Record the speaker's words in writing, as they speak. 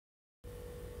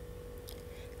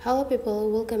Hello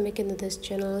people, welcome back into this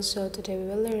channel. So today we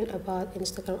will learn about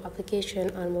Instagram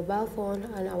application on mobile phone,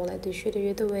 and I would like to show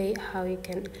you the way how you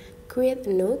can create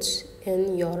notes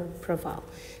in your profile.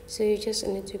 So you just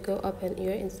need to go open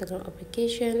your Instagram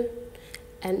application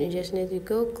and you just need to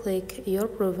go click your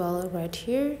profile right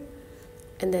here,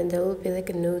 and then there will be like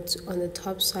a notes on the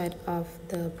top side of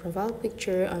the profile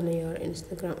picture on your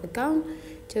Instagram account.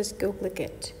 Just go click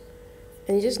it.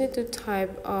 And you just need to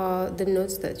type the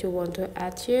notes that you want to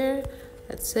add here.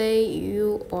 Let's say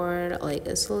you are like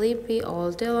a sleepy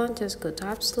all day long, just go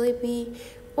type sleepy.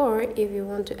 Or if you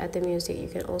want to add the music, you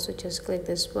can also just click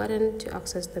this button to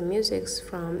access the musics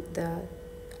from the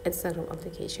Instagram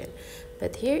application.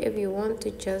 But here, if you want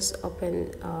to just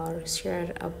open or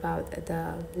share about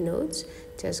the notes,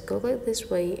 just go like this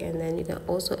way, and then you can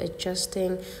also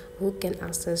adjusting who can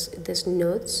access these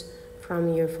notes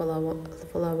from your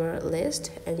follower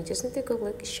list, and you just need to go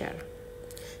click share.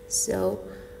 So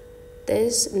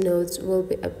these notes will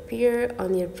be appear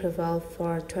on your profile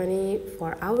for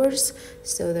 24 hours,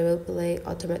 so they will play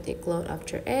automatic load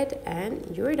after it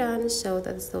and you're done. So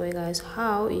that's the way guys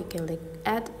how you can like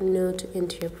add note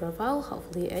into your profile.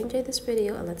 Hopefully you enjoyed this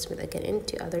video, and let's meet again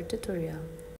into other tutorial.